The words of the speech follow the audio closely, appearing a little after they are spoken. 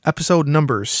episode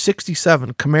number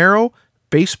 67, Camaro,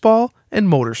 Baseball, and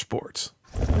Motorsports.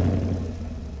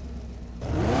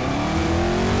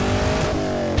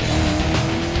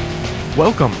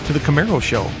 Welcome to the Camaro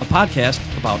Show, a podcast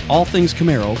about all things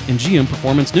Camaro and GM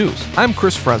Performance News. I'm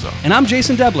Chris Frezza. And I'm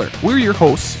Jason Debler. We're your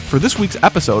hosts for this week's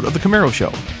episode of the Camaro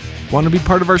Show. Want to be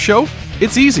part of our show?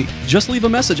 It's easy. Just leave a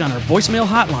message on our voicemail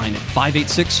hotline at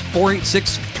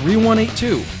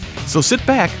 586-486-3182. So sit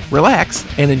back, relax,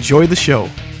 and enjoy the show.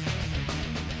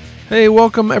 Hey,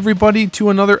 welcome everybody to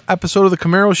another episode of the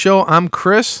Camaro Show. I'm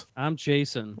Chris. I'm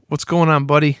Jason. What's going on,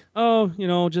 buddy? Oh,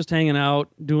 just hanging out,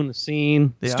 doing the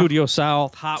scene, Studio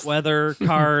South, hot weather,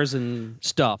 cars, and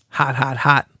stuff.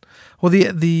 Hot. Well,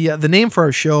 the name for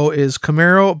our show is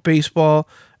Camaro, Baseball,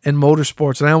 and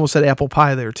Motorsports, and I almost said apple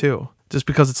pie there too, just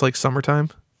because it's like summertime.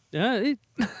 Yeah,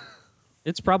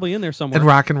 it's probably in there somewhere. And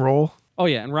rock and roll. Oh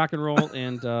yeah, and rock and roll,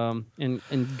 and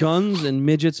guns and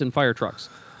midgets and fire trucks.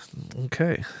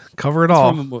 Okay, cover it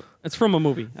all. It's from a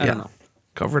movie. I don't know.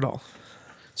 Cover it all.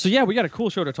 So yeah, we got a cool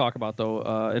show to talk about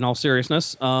though. In all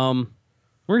seriousnness,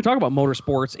 we're going to talk about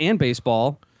motorsports and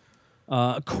baseball.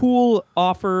 A cool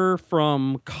offer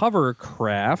from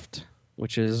Covercraft,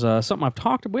 which is something I've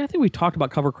talked about. I think we talked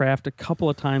about Covercraft a couple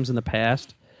of times in the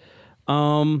past.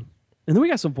 And then we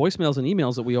got some voicemails and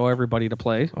emails that we owe everybody to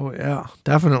play. Oh yeah,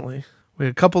 definitely. We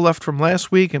had a couple left from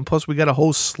last week, and plus we got a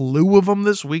whole slew of them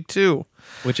this week too.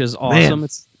 Which is awesome. Man.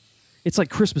 It's like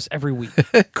Christmas every week.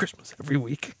 Christmas every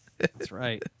week. That's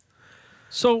right.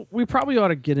 So we probably ought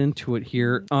to get into it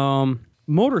here.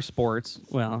 Motorsports,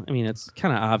 well, I mean, it's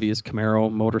kind of obvious.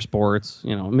 Camaro, motorsports,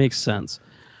 it makes sense.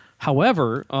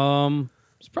 However,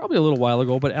 it's probably a little while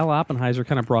ago, but Al Oppenheiser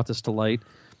kind of brought this to light.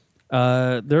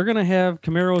 They're going to have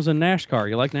Camaros and NASCAR.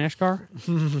 You like NASCAR?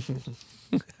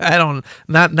 I don't,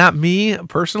 not me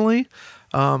personally,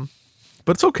 but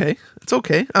it's okay. It's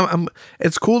okay.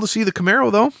 It's cool to see the Camaro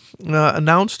though,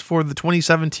 announced for the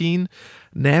 2017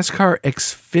 NASCAR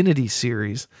Xfinity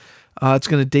Series. It's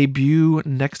going to debut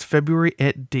next February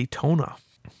at Daytona.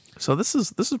 So this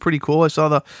is pretty cool. I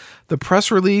saw the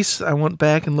press release. I went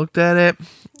back and looked at it.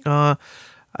 I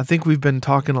think we've been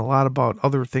talking a lot about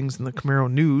other things in the Camaro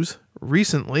news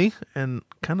recently, and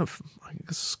kind of I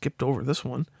guess skipped over this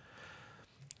one.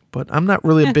 But I'm not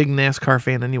really a big NASCAR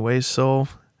fan anyways, so...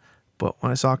 But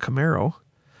when I saw Camaro...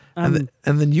 and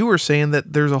then you were saying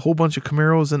that there's a whole bunch of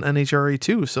Camaros in NHRA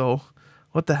too, so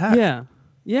what the heck?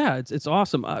 Yeah, it's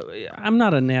awesome. I'm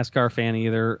not a NASCAR fan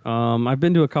either. I've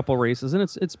been to a couple races, and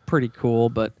it's pretty cool,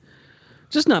 but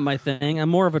just not my thing. I'm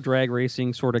more of a drag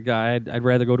racing sort of guy. I'd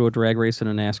rather go to a drag race than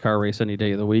a NASCAR race any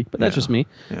day of the week, but that's just me.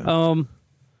 Yeah.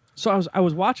 So I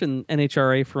was watching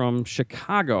NHRA from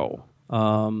Chicago,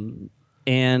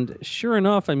 and sure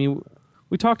enough, I mean,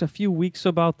 we talked a few weeks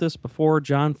about this before.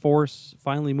 John Force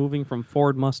finally moving from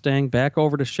Ford Mustang back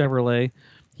over to Chevrolet.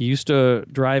 He used to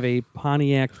drive a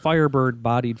Pontiac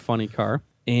Firebird-bodied funny car,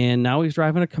 and now he's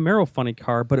driving a Camaro funny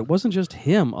car, but it wasn't just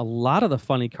him. A lot of the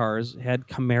funny cars had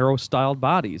Camaro-styled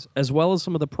bodies, as well as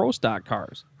some of the Pro Stock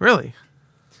cars. Really?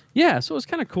 Yeah, so it's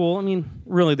kind of cool. I mean,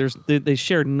 really, they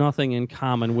shared nothing in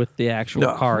common with the actual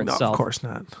car itself. No, of course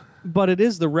not. But it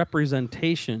is the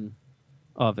representation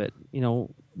of it.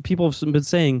 People have been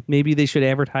saying maybe they should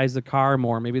advertise the car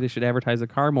more.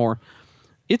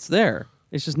 It's there.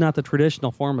 It's just not the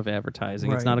traditional form of advertising.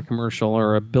 Right. It's not a commercial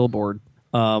or a billboard.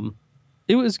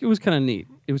 It was kind of neat.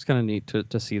 It was kind of neat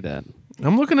to see that.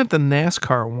 I'm looking at the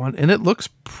NASCAR one, and it looks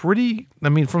pretty. I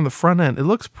mean, from the front end, it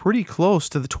looks pretty close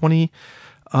to the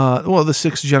the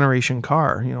sixth generation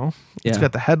car. It's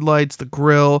got the headlights, the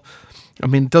grille. I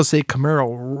mean, it does say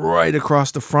Camaro right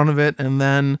across the front of it, and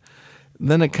then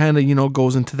it kind of,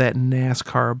 goes into that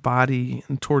NASCAR body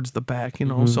and towards the back,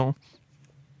 so.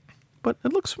 But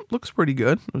it looks pretty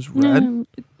good. It was red.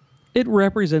 It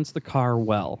represents the car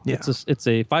well. Yeah. It's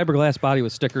a fiberglass body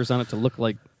with stickers on it to look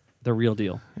like the real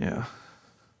deal. Yeah.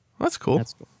 That's cool.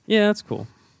 Yeah, that's cool.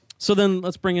 So then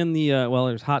let's bring in the,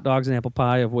 there's hot dogs and apple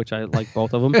pie, of which I like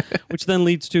both of them, which then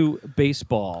leads to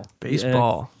baseball.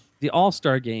 The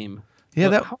All-Star Game.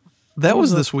 Yeah, that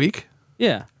was this week.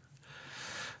 Yeah.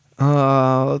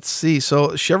 Let's see. So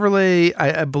Chevrolet,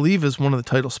 I believe, is one of the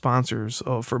title sponsors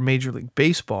for Major League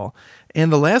Baseball.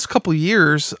 And the last couple of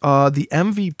years, the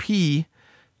MVP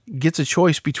gets a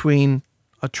choice between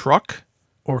a truck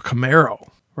or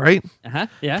Camaro, right?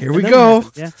 Yeah. Here we go.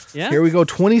 Yeah. Here we go.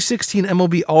 2016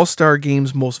 MLB All-Star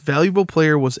Game's most valuable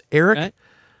player was Eric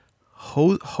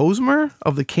Hosmer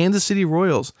of the Kansas City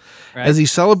Royals, as he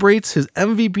celebrates his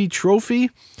MVP trophy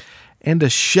and a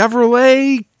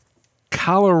Chevrolet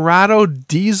Colorado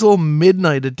Diesel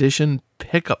Midnight Edition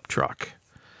pickup truck.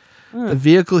 The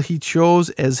vehicle he chose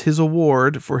as his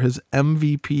award for his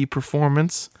MVP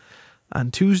performance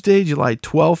on Tuesday, July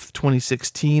 12th,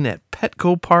 2016 at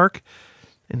Petco Park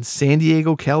in San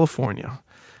Diego, California.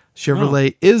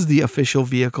 Chevrolet is the official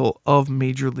vehicle of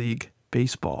Major League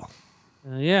Baseball.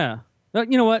 Yeah.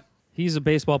 But you know what? He's a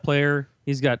baseball player.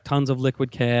 He's got tons of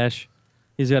liquid cash.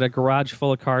 He's got a garage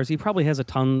full of cars. He probably has a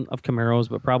ton of Camaros,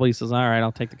 but probably says, all right,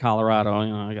 I'll take the Colorado. You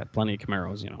know, I got plenty of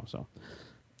Camaros, you know. So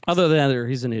other than that,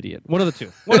 he's an idiot. One of the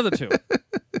two.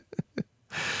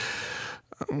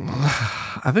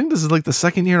 I think this is like the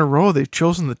second year in a row they've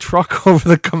chosen the truck over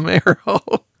the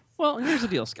Camaro. Well, here's the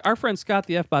deal. Our friend Scott,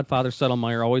 the F-Bod father,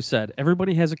 Settlemeyer, always said,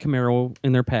 everybody has a Camaro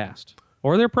in their past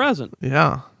or their present.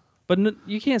 Yeah. But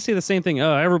you can't say the same thing.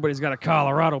 Oh, everybody's got a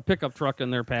Colorado pickup truck in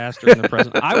their past or in their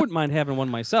present. I wouldn't mind having one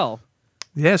myself.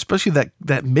 Yeah, especially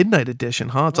that midnight edition,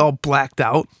 huh? It's all blacked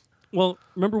out. Well,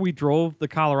 remember we drove the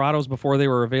Colorados before they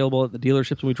were available at the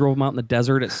dealerships, and we drove them out in the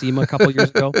desert at SEMA a couple years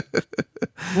ago?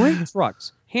 Great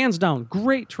trucks. Hands down,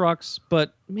 great trucks.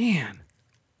 But, man,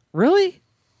 really?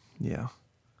 Yeah.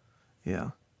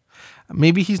 Yeah.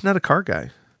 Maybe he's not a car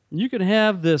guy. You could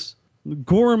have this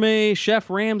gourmet Chef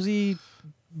Ramsay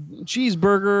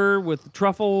cheeseburger with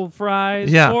truffle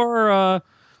fries, or a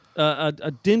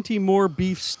Dinty Moore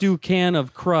beef stew can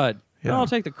of crud. Yeah. I'll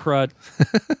take the crud.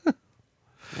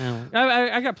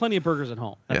 I got plenty of burgers at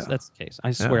home. That's the case.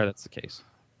 I swear that's the case.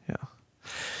 Yeah.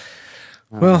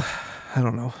 Well, I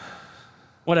don't know.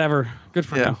 Whatever. Good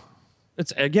for him.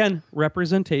 It's, again,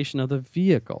 representation of the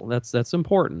vehicle. That's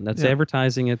important. That's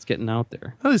advertising. It's getting out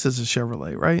there. At least it's a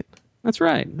Chevrolet, right? That's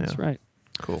right. That's right.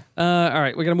 Cool. All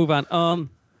right, we got to move on.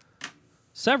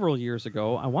 Several years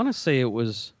ago, I want to say it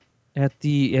was at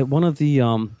one of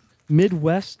the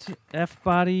Midwest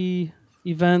F-Body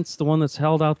events, the one that's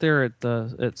held out there at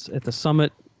the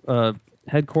Summit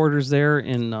headquarters there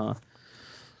in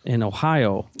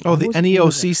Ohio. Oh, the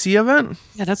NEOCC event?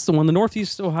 Yeah, that's the one. The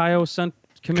Northeast Ohio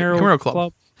Camaro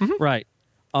Club. Mm-hmm. Right.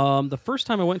 The first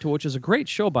time I went to, which is a great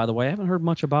show, by the way. I haven't heard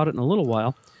much about it in a little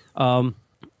while.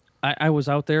 I was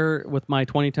out there with my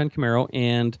 2010 Camaro,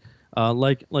 and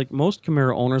like most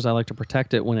Camaro owners, I like to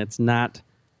protect it when it's not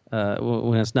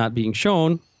being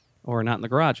shown or not in the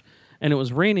garage. And it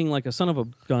was raining like a son of a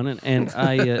gun, and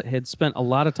I had spent a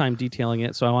lot of time detailing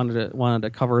it, so I wanted to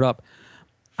cover it up.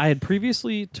 I had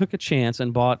previously took a chance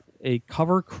and bought a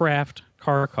Covercraft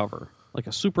car cover, like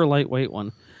a super lightweight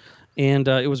one, and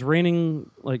it was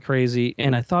raining like crazy,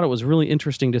 and I thought it was really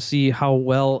interesting to see how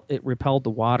well it repelled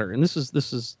the water. And this is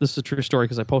a true story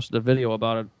because I posted a video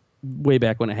about it way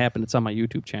back when it happened. It's on my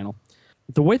YouTube channel.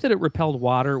 The way that it repelled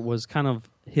water was kind of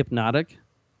hypnotic.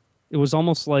 It was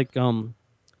almost like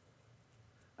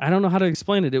I don't know how to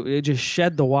explain it. It just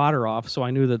shed the water off, so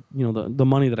I knew that the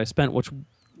money that I spent, which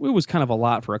it was kind of a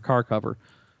lot for a car cover,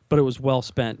 but it was well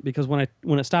spent because when it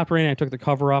stopped raining, I took the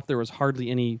cover off. There was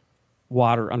hardly any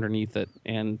water underneath it,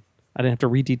 and I didn't have to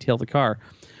redetail the car.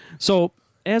 So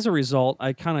as a result,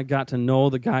 I kind of got to know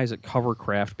the guys at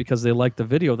Covercraft because they liked the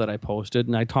video that I posted,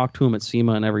 and I talked to them at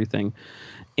SEMA and everything.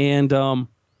 And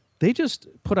they just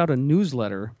put out a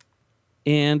newsletter,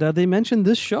 and they mentioned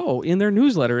this show in their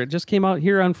newsletter. It just came out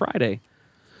here on Friday.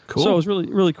 Cool. So it was really,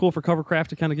 really cool for Covercraft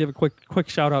to kind of give a quick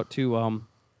shout out to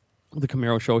the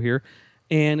Camaro show here.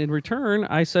 And in return,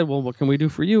 I said, well, what can we do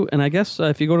for you? And I guess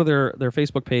if you go to their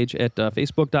Facebook page at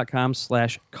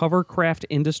facebook.com/Covercraft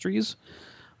Industries,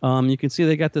 you can see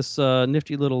they got this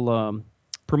nifty little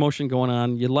promotion going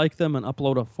on. You like them and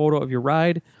upload a photo of your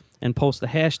ride and post the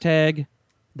hashtag,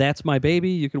 "That's my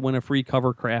baby." You could win a free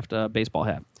Covercraft baseball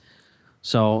hat.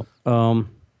 So I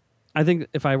think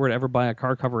if I were to ever buy a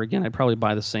car cover again, I'd probably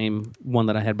buy the same one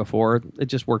that I had before. It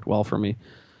just worked well for me.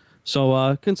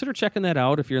 So consider checking that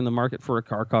out if you're in the market for a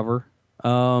car cover.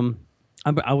 I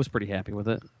was pretty happy with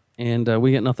it, and we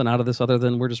get nothing out of this other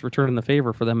than we're just returning the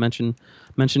favor for them mentioning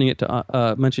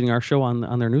our show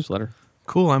on their newsletter.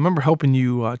 Cool. I remember helping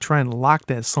you try and lock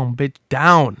that son bitch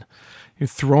down. You're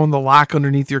throwing the lock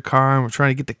underneath your car, and we're trying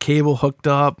to get the cable hooked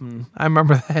up. And I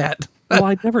remember that. Well,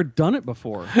 I'd never done it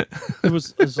before. It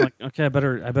was like, okay, I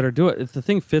better do it. If the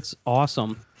thing fits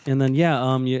awesome. And then,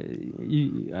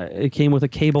 it came with a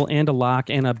cable and a lock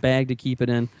and a bag to keep it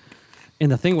in.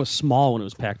 And the thing was small when it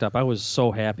was packed up. I was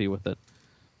so happy with it.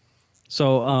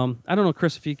 So, I don't know,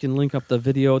 Chris, if you can link up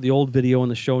the old video in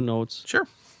the show notes. Sure.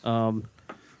 All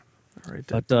right.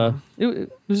 But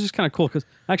it was just kind of cool because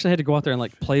I actually had to go out there and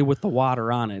like play with the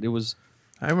water on it.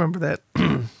 I remember that.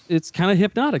 It's kind of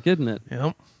hypnotic, isn't it?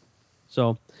 Yep.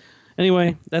 So,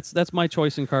 anyway, that's my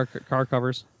choice in car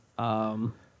covers.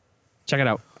 Check it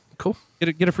out. Cool.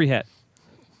 Get a free hat.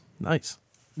 Nice.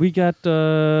 We got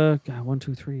 1,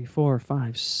 2, 3, 4,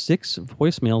 5, 6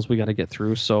 voicemails we got to get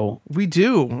through. So We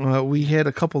do. We had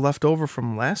a couple left over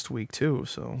from last week too,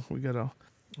 so we gotta.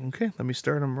 Okay, let me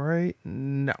start them right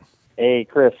now. Hey,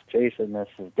 Chris, Jason, this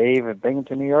is Dave in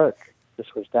Binghamton, New York. This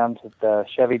was down to the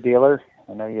Chevy dealer.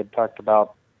 I know you had talked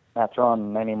about not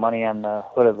throwing any money on the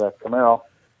hood of the Camaro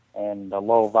and the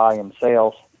low volume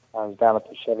sales. I was down at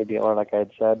the Chevy dealer, like I had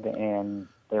said, and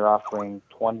they're offering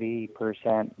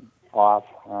 20% off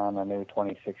on a new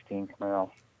 2016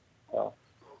 Camaro. So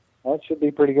that should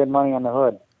be pretty good money on the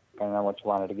hood, depending on what you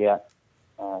wanted to get.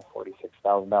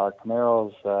 $46,000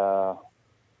 Camaros,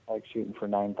 like shooting for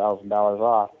 $9,000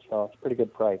 off, so it's a pretty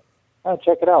good price.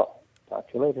 Check it out. Talk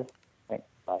to you later. Thanks.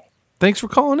 Bye. Thanks for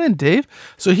calling in, Dave.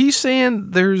 So he's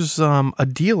saying there's a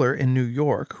dealer in New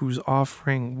York who's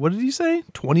offering, what did he say?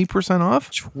 20%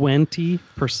 off?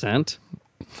 20%?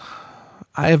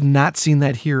 I have not seen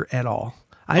that here at all.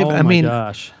 Oh my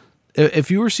gosh. If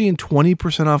you were seeing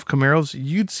 20% off Camaros,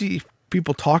 you'd see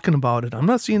people talking about it. I'm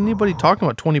not seeing anybody talking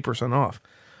about 20% off.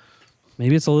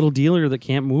 Maybe it's a little dealer that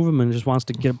can't move them and just wants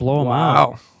to blow them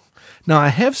out. Wow. Now, I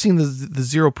have seen the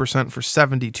 0% for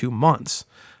 72 months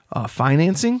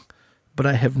financing, but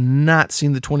I have not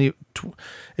seen the 20.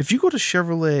 If you go to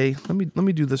Chevrolet, let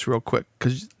me do this real quick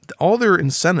because all their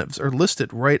incentives are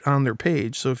listed right on their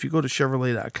page. So if you go to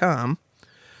Chevrolet.com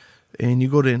and you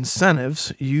go to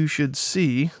incentives, you should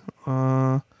see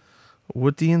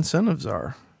what the incentives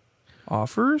are.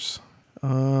 Offers.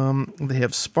 They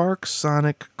have Spark,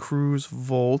 Sonic, Cruise,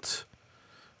 Volt,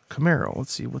 Camaro.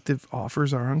 Let's see what the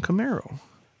offers are on Camaro.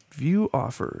 View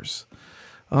offers.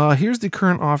 Here's the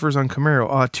current offers on Camaro.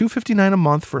 $259 a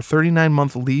month for a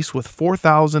 39-month lease with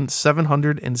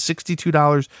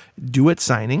 $4,762 due at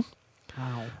signing.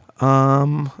 Wow.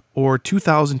 Or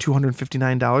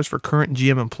 $2,259 for current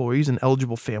GM employees and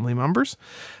eligible family members.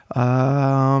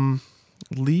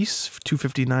 Lease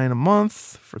 $259 a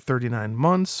month for 39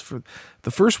 months. For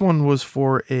the first one was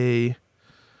for a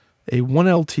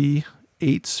 1LT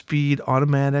 8-speed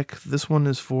automatic. This one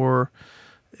is for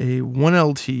a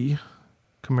 1LT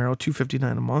Camaro,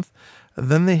 $259 a month.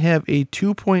 Then they have a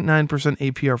 2.9%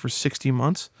 APR for 60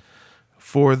 months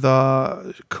for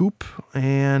the coupe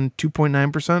and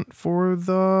 2.9% for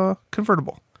the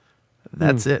convertible.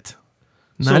 That's it.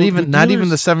 Not even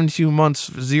the 72 months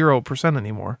 0%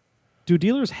 anymore. Do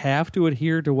dealers have to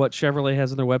adhere to what Chevrolet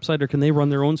has on their website, or can they run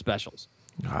their own specials?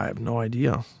 I have no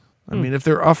idea. I mean, if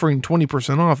they're offering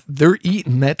 20% off, they're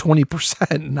eating that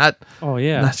 20%, not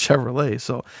Chevrolet.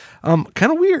 So,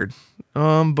 kind of weird.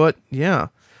 But yeah,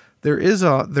 there is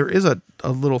a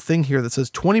little thing here that says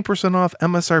 20% off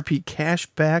MSRP cash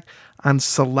back on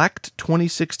select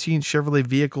 2016 Chevrolet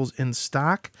vehicles in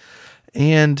stock,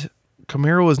 and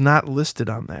Camaro is not listed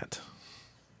on that.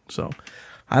 So,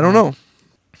 I don't know.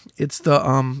 It's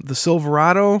the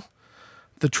Silverado,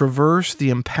 the Traverse, the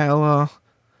Impala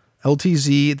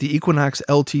LTZ, the Equinox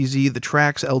LTZ, the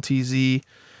Trax LTZ,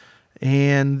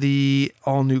 and the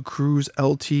all-new Cruise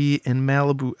LT and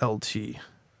Malibu LT.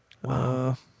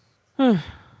 Wow.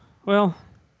 Well,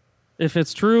 if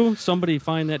it's true, somebody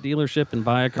find that dealership and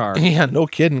buy a car. Yeah, no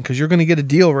kidding, because you're going to get a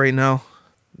deal right now.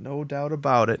 No doubt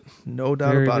about it. No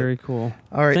doubt about it. Very cool.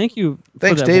 All right. Thanks, for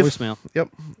that Dave. Voicemail. Yep.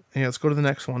 Yeah, let's go to the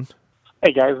next one.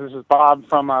 Hey, guys, this is Bob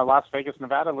from Las Vegas,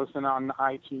 Nevada, listening on the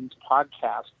iTunes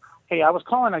podcast. Hey, I was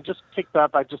calling. I just took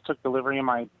delivery of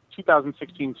my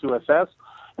 2016 2SS,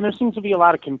 and there seems to be a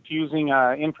lot of confusing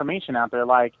information out there.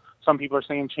 Like some people are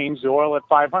saying change the oil at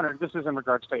 500. This is in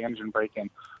regards to engine braking.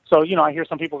 So, I hear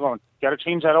some people going, got to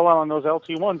change that oil on those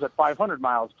LT1s at 500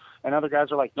 miles. And other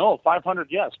guys are like, no, 500,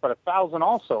 yes, but 1,000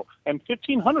 also. And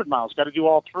 1,500 miles, got to do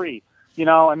all three.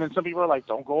 And then some people are like,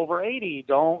 don't go over 80.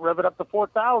 Don't rev it up to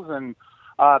 4,000.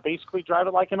 Basically drive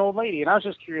it like an old lady. And I was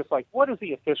just curious, like, what is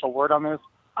the official word on this?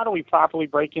 How do we properly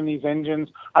brake in these engines?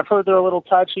 I've heard they're a little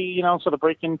touchy, so the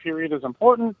break-in period is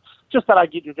important. Just thought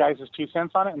I'd get your guys' 2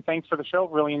 cents on it, and thanks for the show.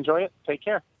 Really enjoy it. Take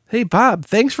care. Hey, Bob,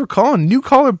 thanks for calling. New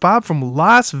caller Bob from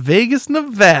Las Vegas,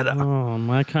 Nevada. Oh,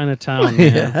 my kind of town,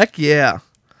 man. Heck yeah.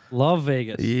 Love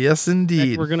Vegas. Yes,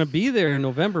 indeed. We're going to be there in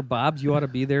November, Bob. You ought to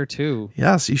be there, too.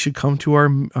 Yes, you should come to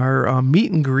our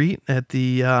meet and greet at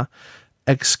the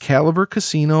Excalibur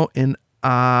Casino in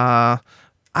Octane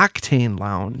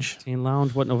Lounge. Octane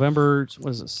Lounge, what, November,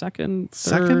 what is it, 2nd?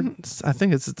 2nd? I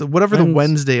think it's whatever the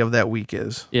Wednesday of that week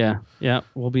is. Yeah,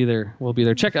 we'll be there.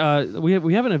 Check, we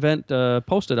have an event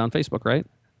posted on Facebook, right?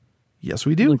 Yes,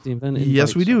 we do. Like the event invite,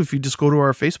 yes, we do. If you just go to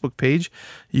our Facebook page,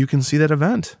 you can see that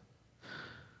event.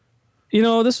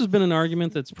 This has been an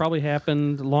argument that's probably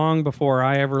happened long before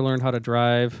I ever learned how to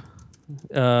drive.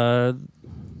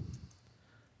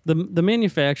 the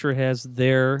manufacturer has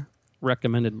their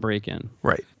recommended break-in.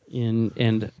 Right.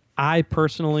 And I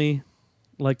personally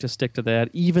like to stick to that,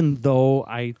 even though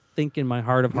I think in my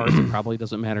heart of hearts it probably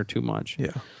doesn't matter too much.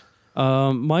 Yeah.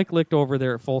 Mike Licht over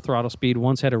there at Full Throttle Speed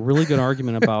once had a really good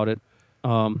argument about it.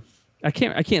 I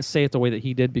can't say it the way that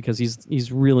he did because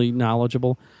he's really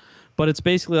knowledgeable, but it's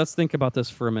basically, let's think about this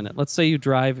for a minute. Let's say you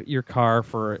drive your car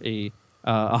for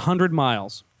 100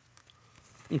 miles,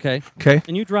 okay,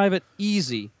 and you drive it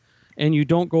easy, and you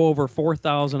don't go over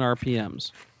 4,000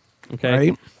 RPMs, okay,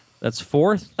 Right. That's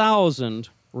 4,000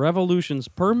 revolutions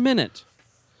per minute,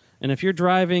 and if you're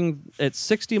driving at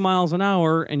 60 miles an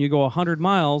hour and you go 100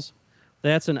 miles,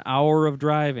 that's an hour of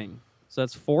driving. So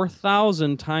that's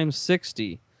 4,000 times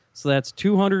 60. So that's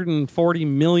 240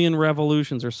 million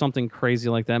revolutions or something crazy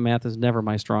like that. Math is never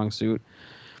my strong suit.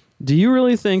 Do you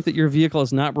really think that your vehicle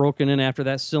is not broken in after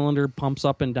that cylinder pumps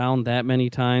up and down that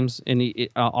many times and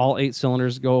all 8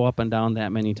 cylinders go up and down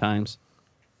that many times?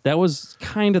 That was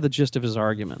kind of the gist of his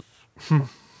argument.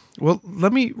 Well,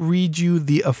 let me read you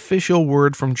the official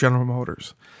word from General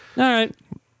Motors. All right.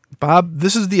 Bob,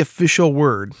 this is the official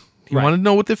word. You Right. want to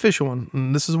know what the official one,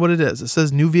 and this is what it is. It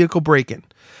says new vehicle break-in.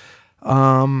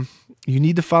 You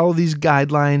need to follow these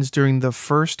guidelines during the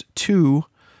first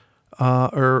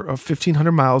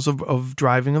 1,500 miles of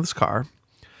driving of this car.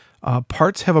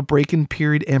 Parts have a break-in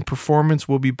period and performance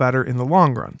will be better in the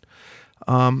long run.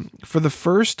 For the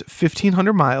first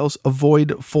 1,500 miles,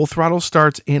 avoid full throttle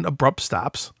starts and abrupt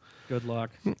stops. Good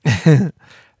luck.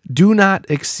 Do not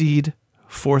exceed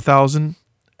 4,000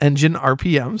 engine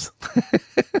RPMs.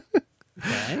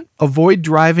 Okay. Avoid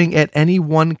driving at any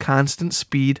one constant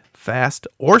speed, fast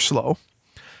or slow.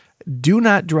 Do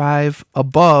not drive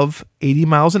above 80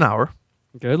 miles an hour.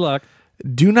 Good luck.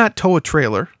 Do not tow a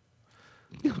trailer.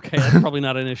 Okay, that's probably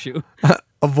not an issue.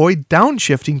 Avoid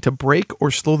downshifting to brake or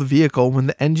slow the vehicle when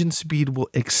the engine speed will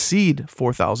exceed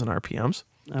 4,000 RPMs.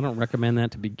 I don't recommend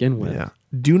that to begin with. Yeah.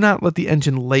 Do not let the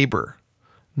engine labor.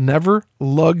 Never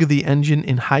lug the engine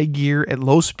in high gear at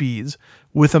low speeds.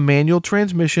 With a manual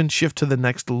transmission, shift to the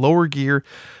next lower gear.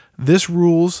 This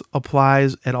rules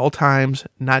applies at all times,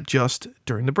 not just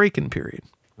during the break-in period.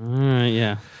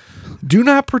 Yeah. Do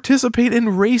not participate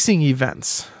in racing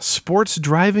events, sports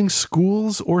driving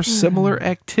schools, or similar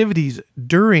activities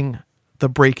during the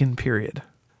break-in period.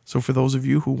 So for those of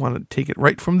you who want to take it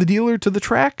right from the dealer to the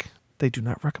track, they do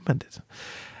not recommend it.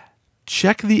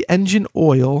 Check the engine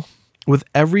oil with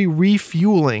every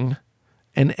refueling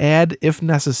and add, if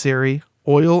necessary,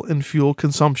 oil and fuel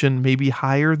consumption may be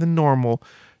higher than normal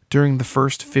during the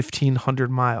first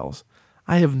 1,500 miles.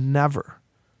 I have never,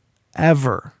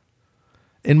 ever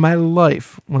in my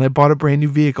life, when I bought a brand new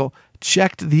vehicle,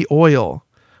 checked the oil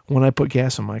when I put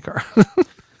gas in my car.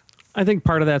 I think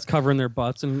part of that's covering their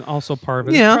butts, and also part of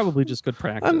it Yeah. is probably just good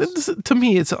practice. To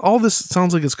me, it's all this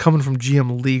sounds like it's coming from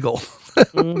GM Legal.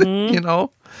 You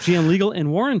know? GM legal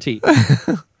and warranty.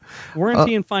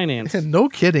 Warranty and finance. No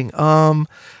kidding.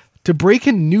 To break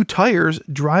in new tires,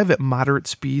 drive at moderate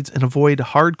speeds and avoid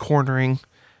hard cornering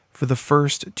for the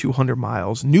first 200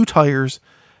 miles. New tires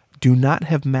do not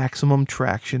have maximum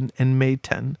traction and may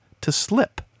tend to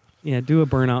slip. Yeah, do a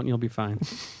burnout and you'll be fine.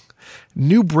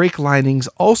 New brake linings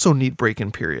also need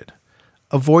break-in period.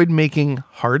 Avoid making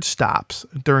hard stops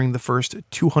during the first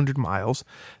 200 miles.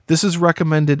 This is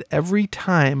recommended every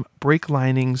time brake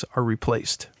linings are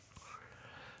replaced.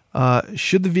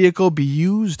 Should the vehicle be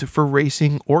used for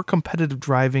racing or competitive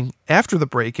driving after the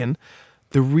break-in,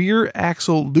 the rear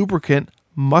axle lubricant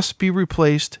must be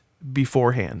replaced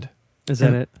beforehand. Is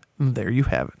that it? And there you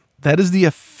have it. That is the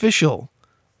official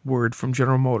word from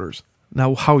General Motors.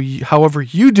 Now, however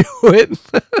you do it,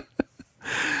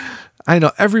 I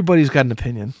know everybody's got an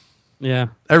opinion. Yeah.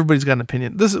 Everybody's got an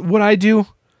opinion. This is what I do.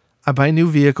 I buy a new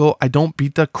vehicle. I don't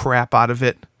beat the crap out of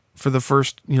it for the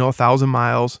first, 1,000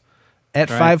 miles. At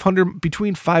Right. 500,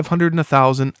 between 500 and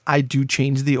 1,000, I do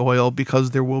change the oil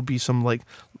because there will be some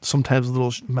sometimes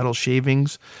little metal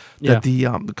shavings that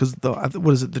because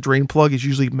the drain plug is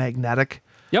usually magnetic.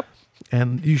 Yep.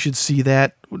 And you should see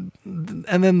that.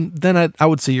 And then I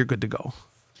would say you're good to go.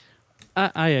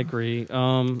 I agree.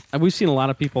 We've seen a lot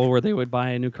of people where they would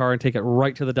buy a new car and take it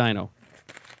right to the dyno.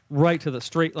 Right to the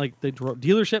straight, like the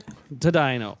dealership to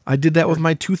dyno. I did that with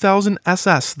my 2000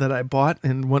 SS that I bought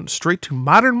and went straight to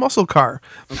Modern Muscle Car.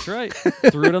 That's right.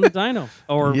 Threw it on the dyno.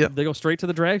 Or Yep. they go straight to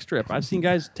the drag strip. I've seen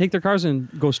guys take their cars and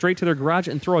go straight to their garage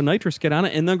and throw a nitrous kit on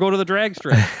it and then go to the drag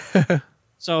strip.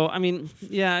 So,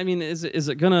 is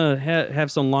it going to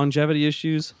have some longevity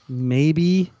issues?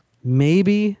 Maybe.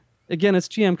 Again, it's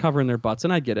GM covering their butts,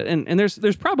 and I get it. And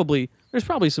there's probably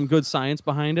some good science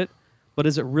behind it. but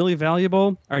is it really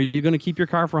valuable? Are you going to keep your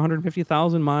car for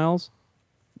 150,000 miles?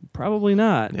 Probably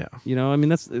not. Yeah. You know, I mean,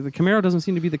 the Camaro doesn't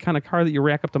seem to be the kind of car that you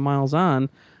rack up the miles on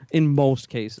in most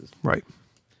cases. Right.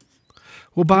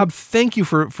 Well, Bob, thank you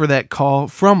for that call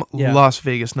from Yeah. Las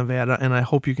Vegas, Nevada, and I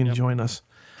hope you can join us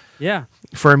Yeah.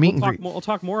 for our meet and greet. We'll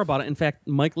talk more about it. In fact,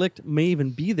 Mike Licht may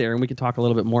even be there, and we can talk a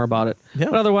little bit more about it.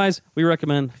 Yeah. But otherwise, we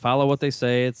recommend follow what they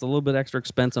say. It's a little bit extra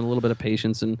expense and a little bit of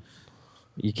patience, and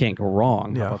you can't go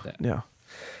wrong. How about that? Yeah.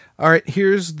 All right,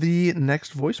 here's the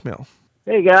next voicemail.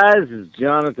 Hey guys, it's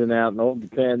Jonathan out in Old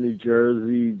Japan, New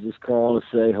Jersey. Just calling to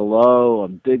say hello.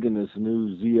 I'm digging this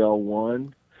new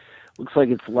ZL1. Looks like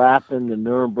it's lapping the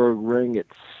Nuremberg ring at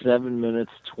 7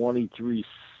 minutes 23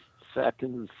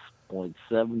 seconds,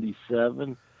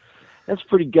 .77. That's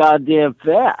pretty goddamn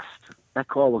fast. That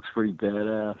car looks pretty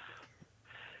badass.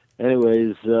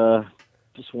 Anyways,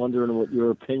 just wondering what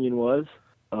your opinion was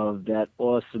of that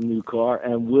awesome new car,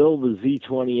 and will the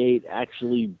Z28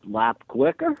 actually lap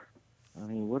quicker? I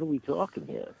mean, what are we talking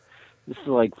here? This is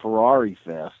like Ferrari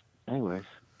fast. Anyways,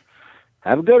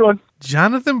 have a good one.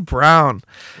 Jonathan Brown.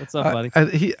 What's up, buddy?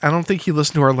 I don't think he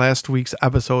listened to our last week's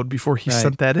episode before he Right.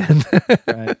 sent that in.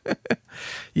 Right.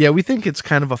 Yeah, we think it's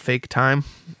kind of a fake time.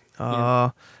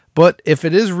 But if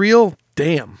it is real,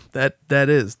 damn, that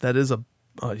is an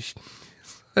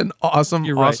awesome,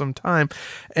 You're right. awesome time.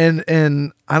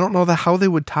 And I don't know how they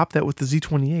would top that with the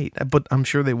Z28, but I'm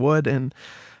sure they would. And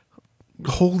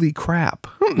holy crap.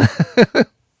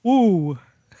 Woo.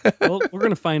 Well, we're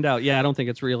going to find out. Yeah, I don't think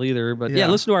it's real either. But yeah, Yeah.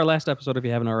 listen to our last episode if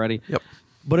you haven't already. Yep.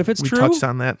 But if it's We true, touched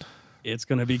on that. it's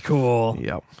going to be cool.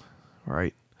 Yep.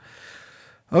 Right.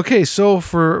 Okay, so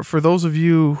for those of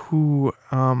you who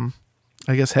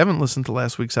I guess haven't listened to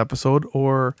last week's episode,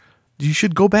 or you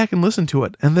should go back and listen to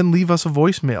it and then leave us a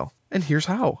voicemail. And here's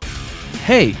how.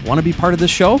 Hey, want to be part of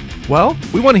this show? Well,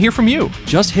 we want to hear from you.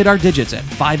 Just hit our digits at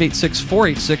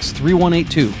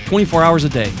 586-486-3182, 24 hours a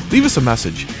day. Leave us a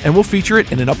message and we'll feature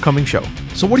it in an upcoming show.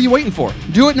 So what are you waiting for?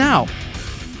 Do it now.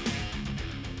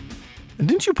 And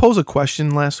didn't you pose a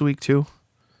question last week too?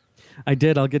 I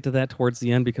did. I'll get to that towards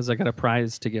the end because I got a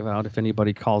prize to give out if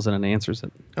anybody calls in and answers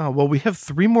it. Oh, well, we have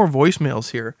 3 more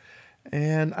voicemails here,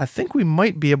 and I think we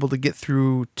might be able to get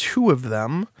through 2 of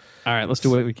them. All right, let's do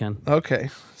what we can.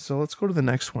 Okay, so let's go to the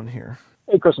next one here.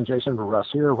 Hey, Chris and Jason, Russ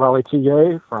here, Raleigh,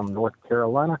 TA from North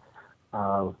Carolina.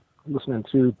 Listening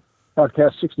to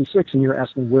podcast 66, and you're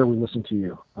asking where we listen to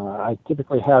you. I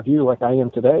typically have you like I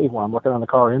am today while I'm looking on the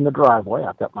car in the driveway.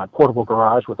 I've got my portable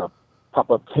garage with a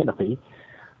pop-up canopy,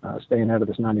 staying out of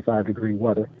this 95-degree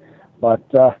weather. But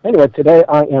anyway, today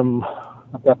I've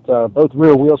got both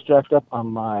rear wheels jacked up on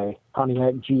my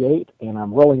Pontiac G8, and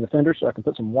I'm rolling the fender so I can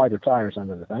put some wider tires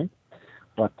under the thing.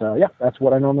 But yeah, that's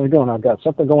what I normally do. And I've got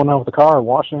something going on with the car,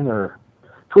 washing or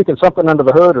tweaking something under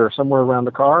the hood or somewhere around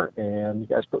the car, and you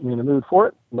guys put me in the mood for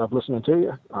it. Love listening to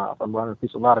you. If I'm running a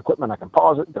piece of loud equipment, I can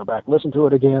pause it, go back, listen to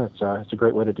it again. It's a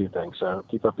great way to do things. So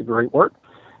keep up the great work,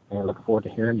 and look forward to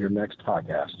hearing your next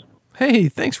podcast. Hey,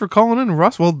 thanks for calling in,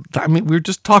 Russ. Well, I mean, we were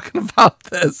just talking about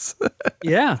this.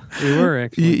 Yeah, we were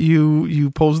actually.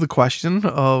 You posed the question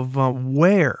of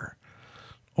where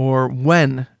or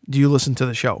when do you listen to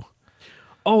the show?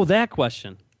 Oh, that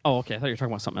question. Oh, okay. I thought you were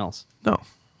talking about something else. No.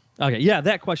 Okay, yeah,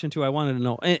 that question too. I wanted to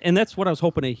know, and that's what I was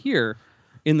hoping to hear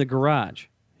in the garage.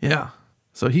 Yeah.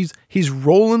 So he's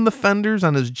rolling the fenders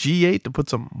on his G8 to put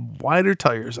some wider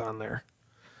tires on there.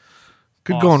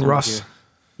 Good Awesome, going, Russ. dude.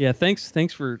 Yeah,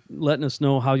 thanks for letting us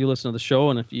know how you listen to the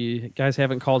show, and if you guys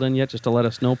haven't called in yet, just to let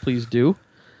us know, please do.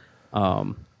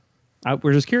 We're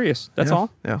just curious. That's Yeah,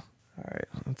 all. Yeah. All right.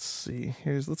 Let's see.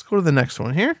 Let's go to the next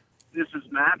one here. This is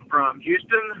Matt from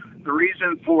Houston. The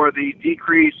reason for the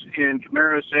decrease in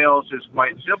Camaro sales is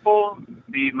quite simple.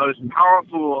 The most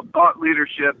powerful thought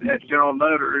leadership at General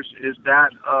Motors is that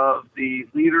of the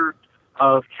leader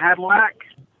of Cadillac,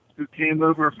 who came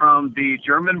over from the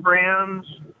German brands.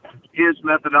 His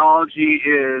methodology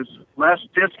is less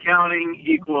discounting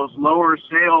equals lower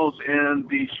sales in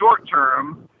the short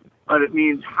term, but it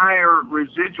means higher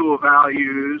residual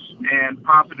values and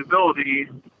profitability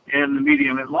in the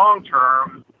medium and long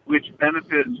term, which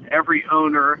benefits every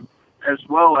owner as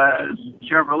well as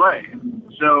Chevrolet.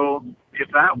 So if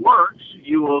that works,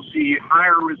 you will see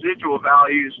higher residual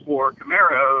values for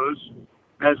Camaros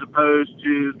as opposed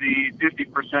to the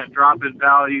 50% drop in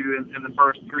value in the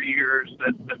first 3 years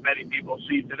that many people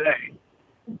see today.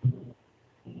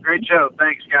 Great show.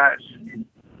 Thanks, guys.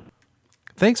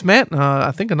 Thanks, Matt.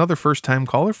 I think another first-time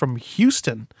caller from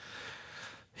Houston.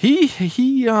 He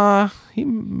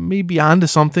may be onto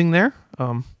something there,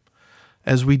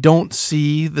 as we don't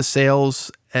see the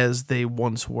sales as they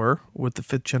once were with the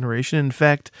 5th generation. In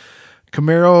fact,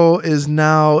 Camaro is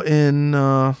now in,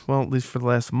 well, at least for the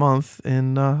last month,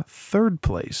 in third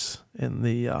place in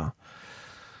the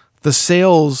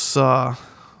sales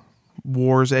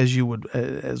wars,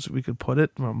 as we could put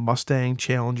it. Mustang,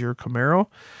 Challenger, Camaro.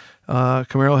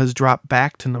 Camaro has dropped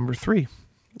back to number 3.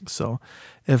 So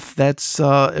if that's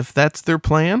their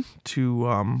plan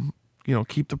to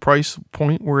keep the price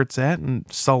point where it's at and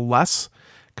sell less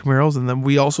Camaros, and then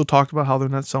we also talked about how they're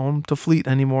not selling them to fleet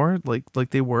anymore, like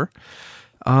they were.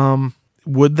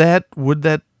 Would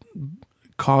that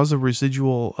cause a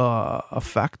residual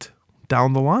effect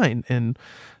down the line and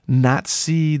not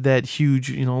see that huge,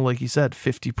 like you said,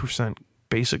 50%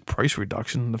 basic price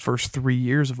reduction in the first 3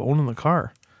 years of owning the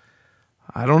car?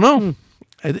 I don't know.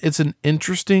 It's an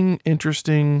interesting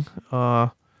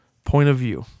point of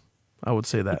view. I would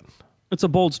say that. It's a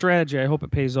bold strategy. I hope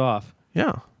it pays off.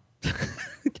 Yeah.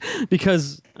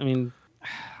 Because, I mean,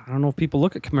 I don't know if people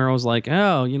look at Camaros like,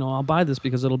 oh, I'll buy this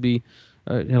because it'll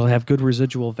have good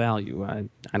residual value. I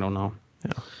don't know.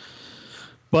 Yeah.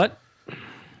 But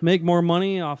make more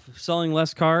money off selling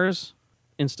less cars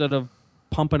instead of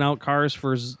pumping out cars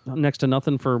for next to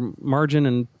nothing for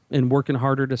margin and working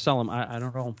harder to sell them. I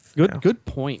don't know. Good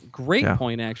point. Great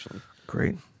point, actually.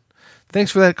 Great.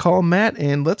 Thanks for that call, Matt.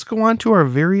 And let's go on to our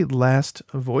very last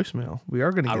voicemail. We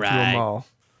are going to get through them all.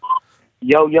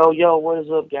 Yo, what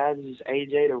is up, guys? This is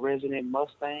AJ, the resident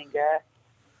Mustang guy.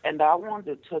 And I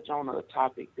wanted to touch on a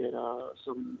topic that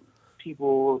some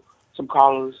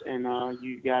callers, and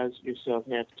you guys yourself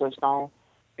have touched on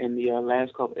in the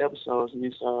last couple episodes, and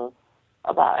it's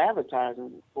about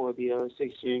advertising for the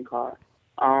 6th-gen car.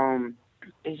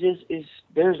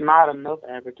 There's not enough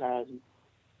advertising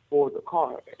for the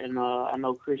car, and I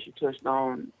know Chris, you touched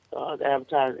on the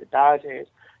advertising that Dodge has.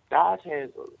 Dodge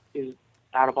is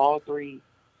out of all 3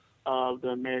 of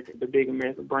the big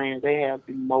American brands, they have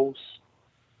the most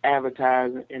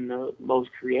advertising and the most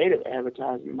creative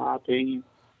advertising, in my opinion.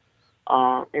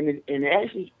 And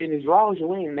it draws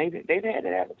you in. They've had that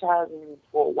advertising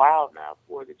for a while now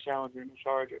for the Challenger and the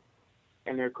Charger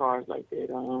and their cars like that.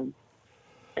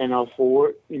 And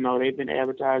Ford, they've been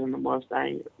advertising the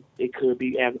Mustang. It could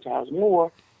be advertised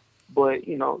more, but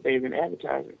they've been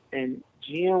advertising. And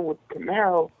GM with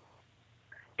Camaro,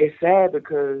 it's sad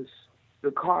because the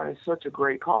car is such a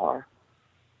great car.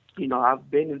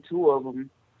 I've been in 2 of them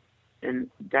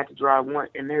and got to drive one,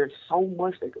 and there's so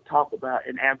much they could talk about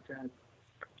and advertise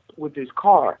with this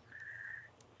car.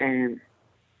 And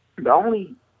the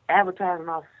only advertising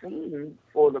I've seen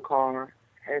for the car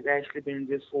has actually been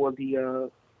just for the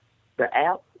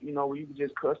app, where you can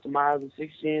just customize the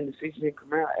 6th-gen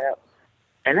Camaro app.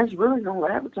 And that's really no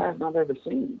advertising I've ever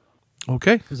seen.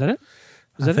 Okay. Is that it?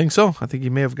 I think so. I think you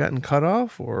may have gotten cut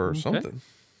off or something.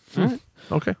 All right.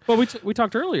 Okay. Well, we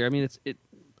talked earlier. I mean,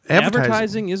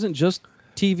 advertising isn't just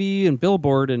TV and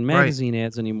billboard and magazine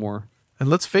ads anymore. And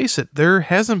let's face it, there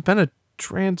hasn't been a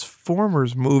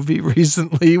Transformers movie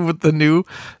recently with the new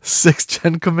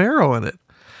 6th-gen Camaro in it.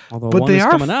 Although they are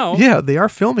coming out. Yeah, they are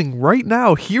filming right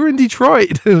now here in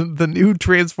Detroit the new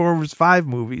Transformers 5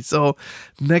 movie. So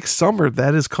next summer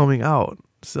that is coming out.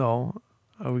 So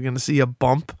are we going to see a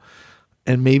bump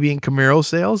and maybe in Camaro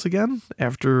sales again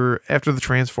after the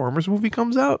Transformers movie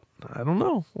comes out? I don't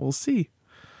know. We'll see.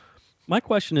 My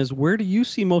question is, where do you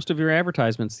see most of your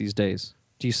advertisements these days?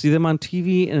 Do you see them on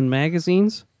TV and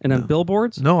magazines and on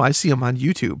billboards? No, I see them on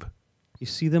YouTube. You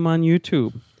see them on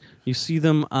YouTube. You see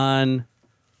them on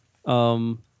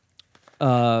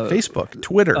Facebook,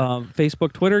 Twitter.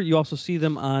 Facebook, Twitter. You also see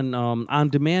them on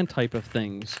demand type of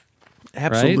things.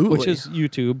 Absolutely. Right? Which is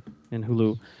YouTube and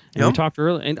Hulu. And we talked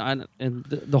earlier, and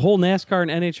the whole NASCAR and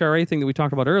NHRA thing that we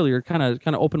talked about earlier kind of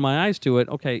opened my eyes to it.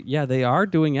 Okay, yeah, they are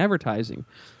doing advertising.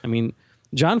 I mean,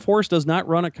 John Force does not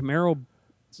run a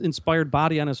Camaro-inspired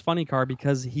body on his funny car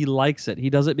because he likes it. He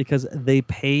does it because they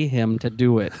pay him to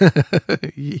do it.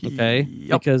 Okay?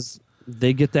 Yep. Because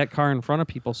they get that car in front of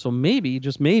people. So maybe,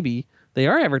 just maybe, they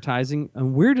are advertising,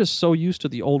 and we're just so used to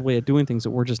the old way of doing things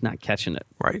that we're just not catching it.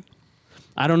 Right.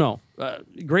 I don't know.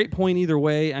 Great point either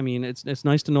way. I mean, it's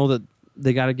nice to know that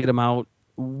they got to get them out,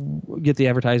 get the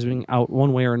advertising out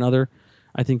one way or another.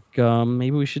 I think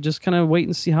maybe we should just kind of wait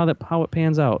and see how it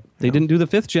pans out. They didn't do the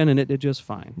 5th-gen, and it did just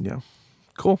fine. Yeah.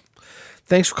 Cool.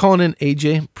 Thanks for calling in,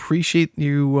 AJ. Appreciate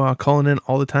you calling in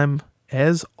all the time,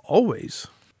 as always.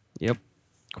 Yep.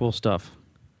 Cool stuff.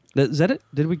 Is that it?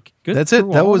 Did we? Good. That's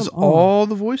it. That was all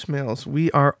the voicemails.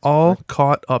 We are all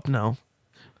caught up now.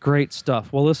 Great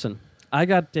stuff. Well, listen. I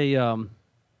got a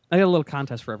little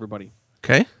contest for everybody.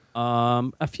 Okay.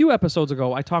 A few episodes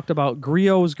ago, I talked about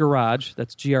Griot's Garage.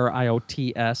 That's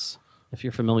GRIOTS, if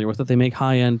you're familiar with it. They make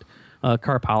high-end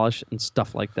car polish and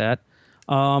stuff like that.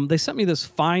 They sent me this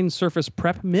fine surface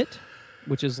prep mitt,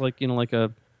 which is like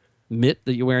a mitt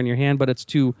that you wear in your hand, but it's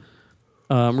to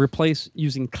replace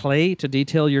using clay to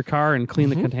detail your car and clean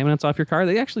the contaminants off your car.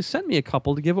 They actually sent me a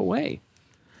couple to give away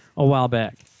a while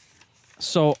back.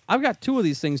 So I've got 2 of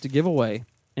these things to give away,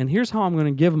 and here's how I'm going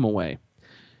to give them away.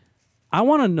 I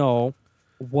want to know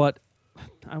what...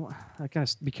 I got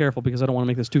to be careful because I don't want to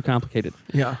make this too complicated.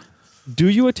 Yeah. Do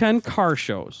you attend car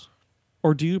shows,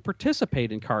 or do you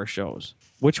participate in car shows?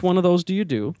 Which one of those do you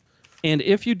do? And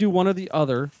if you do one or the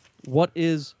other, what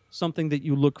is something that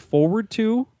you look forward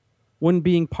to when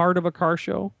being part of a car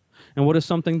show? And what is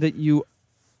something that you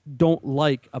don't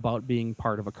like about being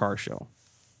part of a car show?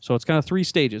 So it's kind of 3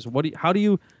 stages. How do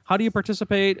you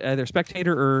participate, either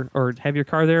spectator or have your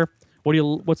car there?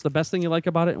 What's the best thing you like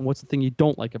about it, and what's the thing you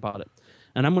don't like about it?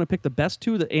 And I'm going to pick the best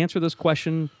 2 that answer this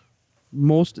question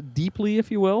most deeply,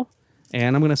 if you will.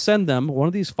 And I'm going to send them one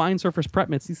of these fine surface prep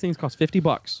mitts. These things cost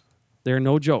 $50. They're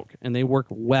no joke, and they work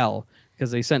well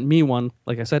because they sent me one,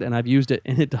 like I said, and I've used it,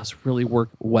 and it does really work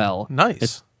well. Nice.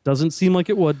 It doesn't seem like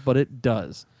it would, but it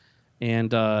does,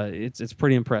 and it's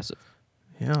pretty impressive.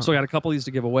 Yeah. So I got a couple of these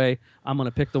to give away. I'm going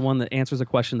to pick the one that answers the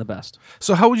question the best.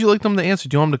 So how would you like them to answer?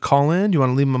 Do you want them to call in? Do you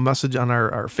want to leave them a message on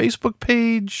our Facebook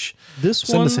page?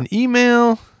 Send us an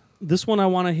email? This one, I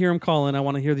want to hear them call in. I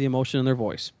want to hear the emotion in their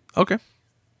voice. Okay.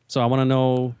 So I want to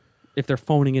know if they're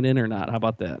phoning it in or not. How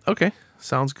about that? Okay.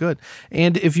 Sounds good.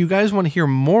 And if you guys want to hear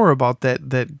more about that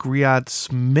Griot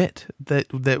Smith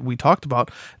that we talked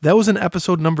about, that was in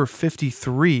episode number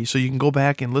 53. So you can go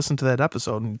back and listen to that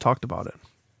episode and talked about it.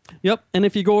 Yep. And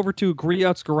if you go over to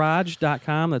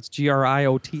griotsgarage.com, that's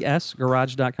GRIOTS,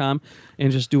 garage.com,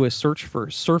 and just do a search for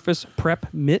Surface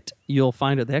Prep Mitt, you'll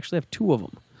find it. They actually have 2 of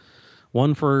them.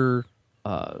 One for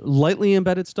lightly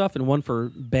embedded stuff and one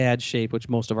for bad shape, which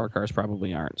most of our cars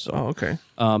probably aren't. So, okay.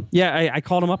 I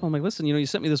called them up. I'm like, listen, you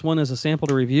sent me this one as a sample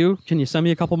to review. Can you send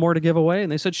me a couple more to give away?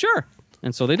 And they said, sure.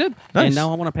 And so they did. Nice. And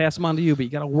now I want to pass them on to you, but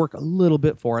you got to work a little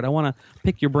bit for it. I want to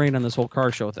pick your brain on this whole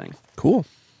car show thing. Cool.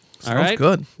 All right. Sounds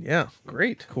good. Yeah.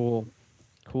 Great. Cool.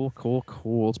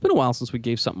 It's been a while since we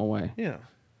gave something away. Yeah.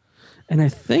 And I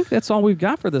think that's all we've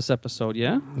got for this episode,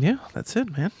 yeah? Yeah, that's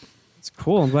it, man. It's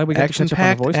cool. I'm glad we got to catch up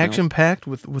on the voicemails. Action-packed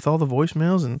with all the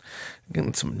voicemails and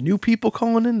getting some new people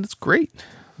calling in. That's great.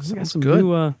 Got some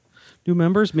good. New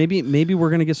members. Maybe we're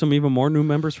going to get some even more new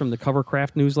members from the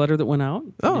Covercraft newsletter that went out.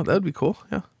 Oh, that would be cool.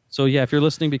 Yeah. So, yeah, if you're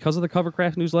listening because of the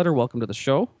Covercraft newsletter, welcome to the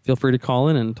show. Feel free to call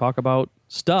in and talk about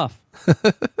stuff.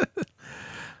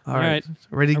 All right.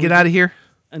 Ready to get out of here?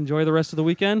 Enjoy the rest of the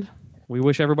weekend. We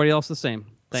wish everybody else the same.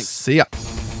 Thanks. See ya.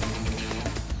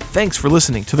 Thanks for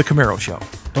listening to The Camaro Show.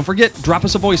 Don't forget, drop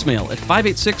us a voicemail at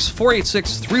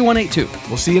 586-486-3182.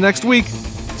 We'll see you next week.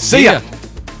 See ya.